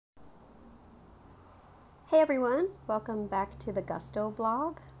Hey everyone, welcome back to the Gusto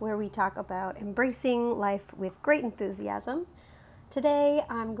blog, where we talk about embracing life with great enthusiasm. Today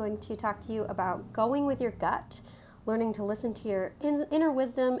I'm going to talk to you about going with your gut, learning to listen to your inner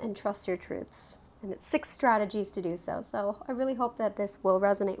wisdom and trust your truths. And it's 6 strategies to do so, so I really hope that this will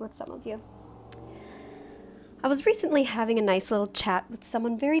resonate with some of you. I was recently having a nice little chat with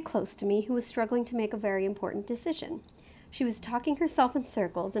someone very close to me who was struggling to make a very important decision. She was talking herself in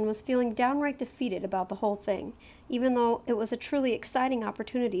circles and was feeling downright defeated about the whole thing, even though it was a truly exciting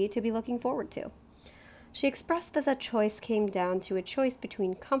opportunity to be looking forward to. She expressed that the choice came down to a choice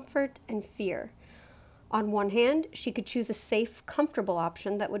between comfort and fear. On one hand, she could choose a safe, comfortable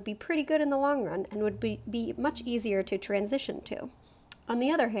option that would be pretty good in the long run and would be much easier to transition to. On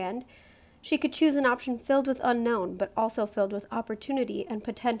the other hand, she could choose an option filled with unknown, but also filled with opportunity and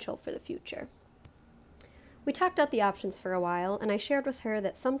potential for the future. We talked out the options for a while, and I shared with her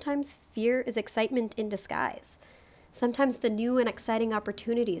that sometimes fear is excitement in disguise. Sometimes the new and exciting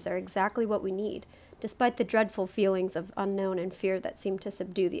opportunities are exactly what we need, despite the dreadful feelings of unknown and fear that seem to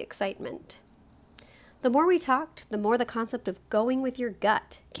subdue the excitement. The more we talked, the more the concept of going with your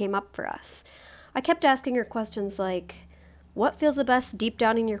gut came up for us. I kept asking her questions like, what feels the best deep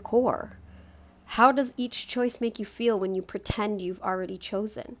down in your core? How does each choice make you feel when you pretend you've already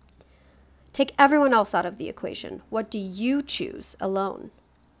chosen? Take everyone else out of the equation. What do you choose alone?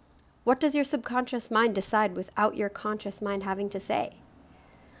 What does your subconscious mind decide without your conscious mind having to say?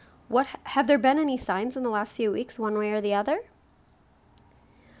 Have there been any signs in the last few weeks, one way or the other?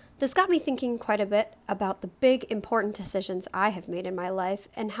 This got me thinking quite a bit about the big, important decisions I have made in my life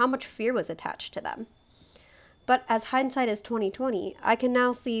and how much fear was attached to them. But as hindsight is 20/20, I can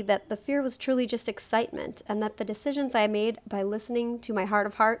now see that the fear was truly just excitement, and that the decisions I made by listening to my heart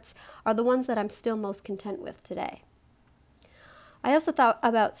of hearts are the ones that I'm still most content with today. I also thought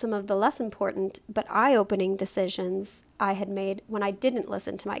about some of the less important but eye-opening decisions I had made when I didn't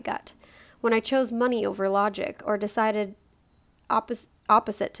listen to my gut, when I chose money over logic or decided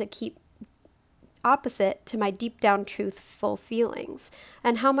opposite to my deep down truthful feelings,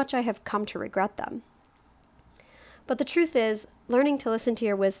 and how much I have come to regret them. But the truth is, learning to listen to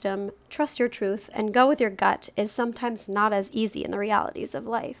your wisdom, trust your truth, and go with your gut is sometimes not as easy in the realities of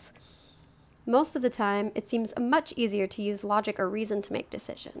life. Most of the time, it seems much easier to use logic or reason to make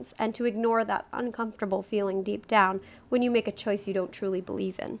decisions, and to ignore that uncomfortable feeling deep down when you make a choice you don't truly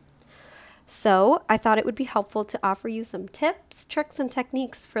believe in. So, I thought it would be helpful to offer you some tips, tricks, and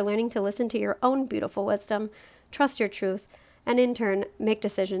techniques for learning to listen to your own beautiful wisdom, trust your truth, and in turn, make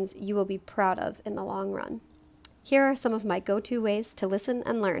decisions you will be proud of in the long run. Here are some of my go-to ways to listen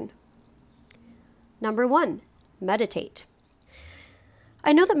and learn. Number 1, meditate.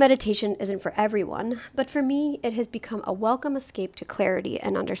 I know that meditation isn't for everyone, but for me, it has become a welcome escape to clarity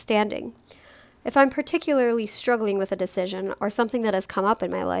and understanding. If I'm particularly struggling with a decision or something that has come up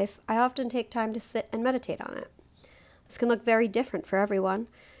in my life, I often take time to sit and meditate on it. This can look very different for everyone.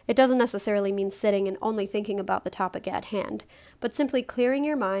 It doesn't necessarily mean sitting and only thinking about the topic at hand, but simply clearing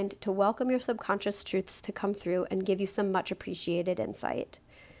your mind to welcome your subconscious truths to come through and give you some much appreciated insight.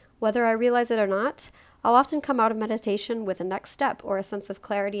 Whether I realize it or not, I'll often come out of meditation with a next step or a sense of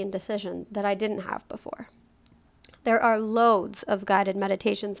clarity and decision that I didn't have before. There are loads of guided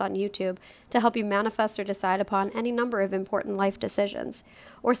meditations on YouTube to help you manifest or decide upon any number of important life decisions,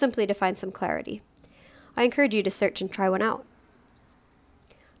 or simply to find some clarity. I encourage you to search and try one out.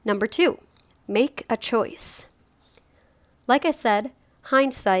 Number 2, make a choice. Like I said,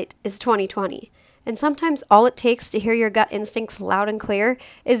 hindsight is 20/20, and sometimes all it takes to hear your gut instincts loud and clear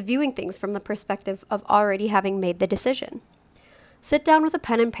is viewing things from the perspective of already having made the decision. Sit down with a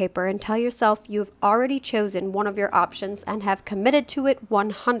pen and paper and tell yourself you have already chosen one of your options and have committed to it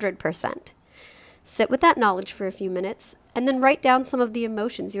 100%. Sit with that knowledge for a few minutes, and then write down some of the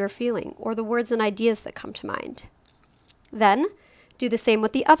emotions you are feeling or the words and ideas that come to mind. Then, do the same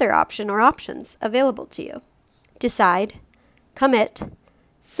with the other option or options available to you. Decide, commit,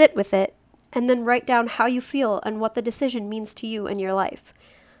 sit with it, and then write down how you feel and what the decision means to you in your life.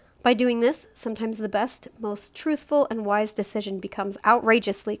 By doing this, sometimes the best, most truthful, and wise decision becomes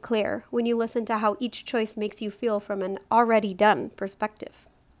outrageously clear when you listen to how each choice makes you feel from an already done perspective.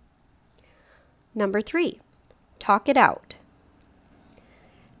 Number 3, talk it out.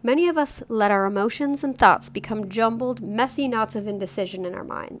 Many of us let our emotions and thoughts become jumbled, messy knots of indecision in our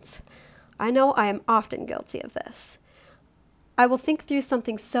minds. I know I am often guilty of this. I will think through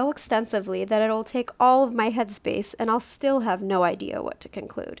something so extensively that it'll take all of my headspace and I'll still have no idea what to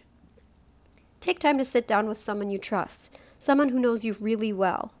conclude. Take time to sit down with someone you trust, someone who knows you really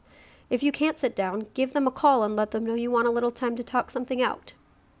well. If you can't sit down, give them a call and let them know you want a little time to talk something out.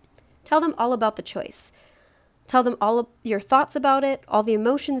 Tell them all about the choice. Tell them all of your thoughts about it, all the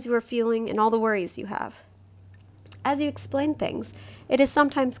emotions you are feeling, and all the worries you have. As you explain things, it is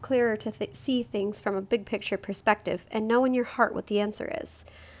sometimes clearer to see things from a big picture perspective and know in your heart what the answer is.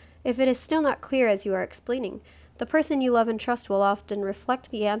 If it is still not clear as you are explaining, the person you love and trust will often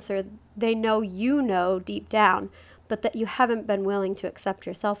reflect the answer they know you know deep down, but that you haven't been willing to accept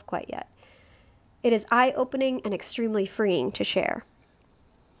yourself quite yet. It is eye-opening and extremely freeing to share.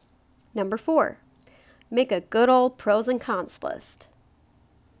 Number 4, make a good old pros and cons list.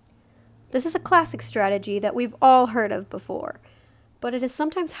 This is a classic strategy that we've all heard of before, but it is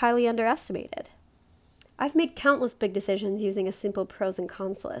sometimes highly underestimated. I've made countless big decisions using a simple pros and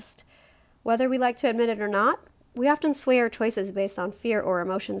cons list. Whether we like to admit it or not, we often sway our choices based on fear or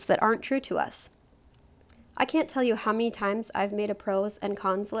emotions that aren't true to us. I can't tell you how many times I've made a pros and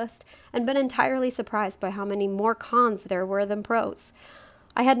cons list and been entirely surprised by how many more cons there were than pros.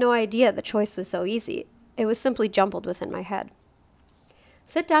 I had no idea the choice was so easy. It was simply jumbled within my head.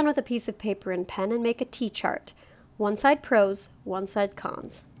 Sit down with a piece of paper and pen and make a T-chart. One side pros, one side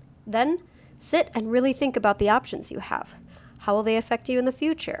cons. Then sit and really think about the options you have. How will they affect you in the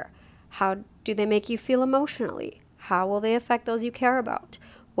future? How do they make you feel emotionally? How will they affect those you care about?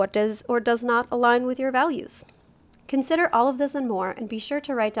 What does or does not align with your values? Consider all of this and more, and be sure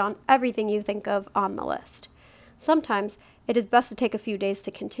to write down everything you think of on the list. Sometimes it is best to take a few days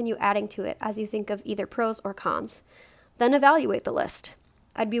to continue adding to it as you think of either pros or cons. Then evaluate the list.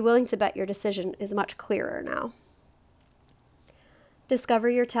 I'd be willing to bet your decision is much clearer now. Discover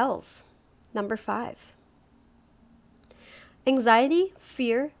your tells. Number 5. Anxiety,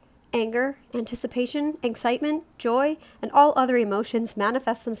 fear, anger, anticipation, excitement, joy, and all other emotions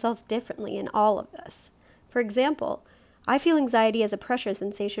manifest themselves differently in all of us. For example, I feel anxiety as a pressure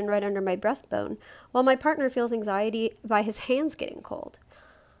sensation right under my breastbone, while my partner feels anxiety by his hands getting cold.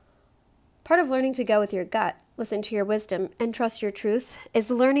 Part of learning to go with your gut, listen to your wisdom, and trust your truth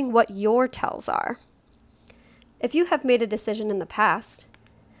is learning what your tells are. If you have made a decision in the past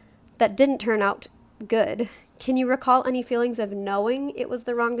that didn't turn out good, can you recall any feelings of knowing it was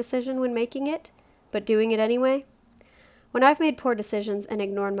the wrong decision when making it, but doing it anyway? When I've made poor decisions and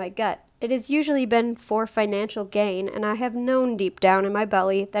ignored my gut, it has usually been for financial gain, and I have known deep down in my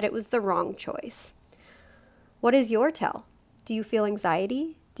belly that it was the wrong choice. What is your tell? Do you feel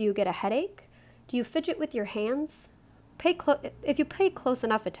anxiety? Do you get a headache? Do you fidget with your hands? If you pay close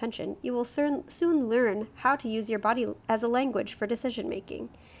enough attention, you will soon learn how to use your body as a language for decision making,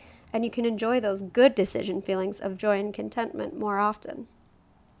 and you can enjoy those good decision feelings of joy and contentment more often.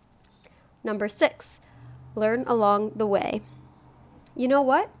 Number 6, learn along the way. You know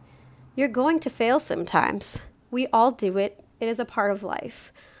what? You're going to fail sometimes. We all do it. It is a part of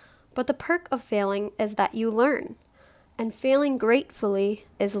life. But the perk of failing is that you learn. And failing gratefully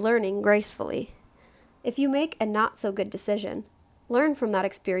is learning gracefully. If you make a not so good decision, learn from that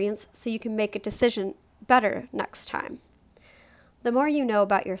experience so you can make a decision better next time. The more you know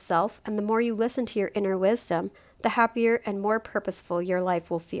about yourself and the more you listen to your inner wisdom, the happier and more purposeful your life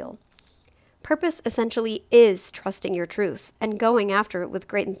will feel. Purpose essentially is trusting your truth and going after it with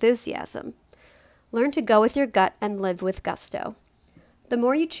great enthusiasm. Learn to go with your gut and live with gusto. The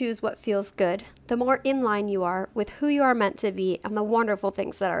more you choose what feels good, the more in line you are with who you are meant to be and the wonderful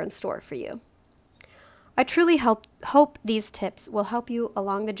things that are in store for you. I truly hope these tips will help you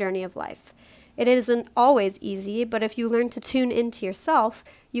along the journey of life. It isn't always easy, but if you learn to tune into yourself,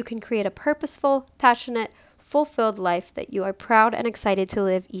 you can create a purposeful, passionate, fulfilled life that you are proud and excited to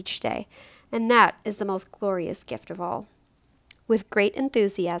live each day. And that is the most glorious gift of all. With great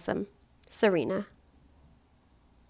enthusiasm, Serena.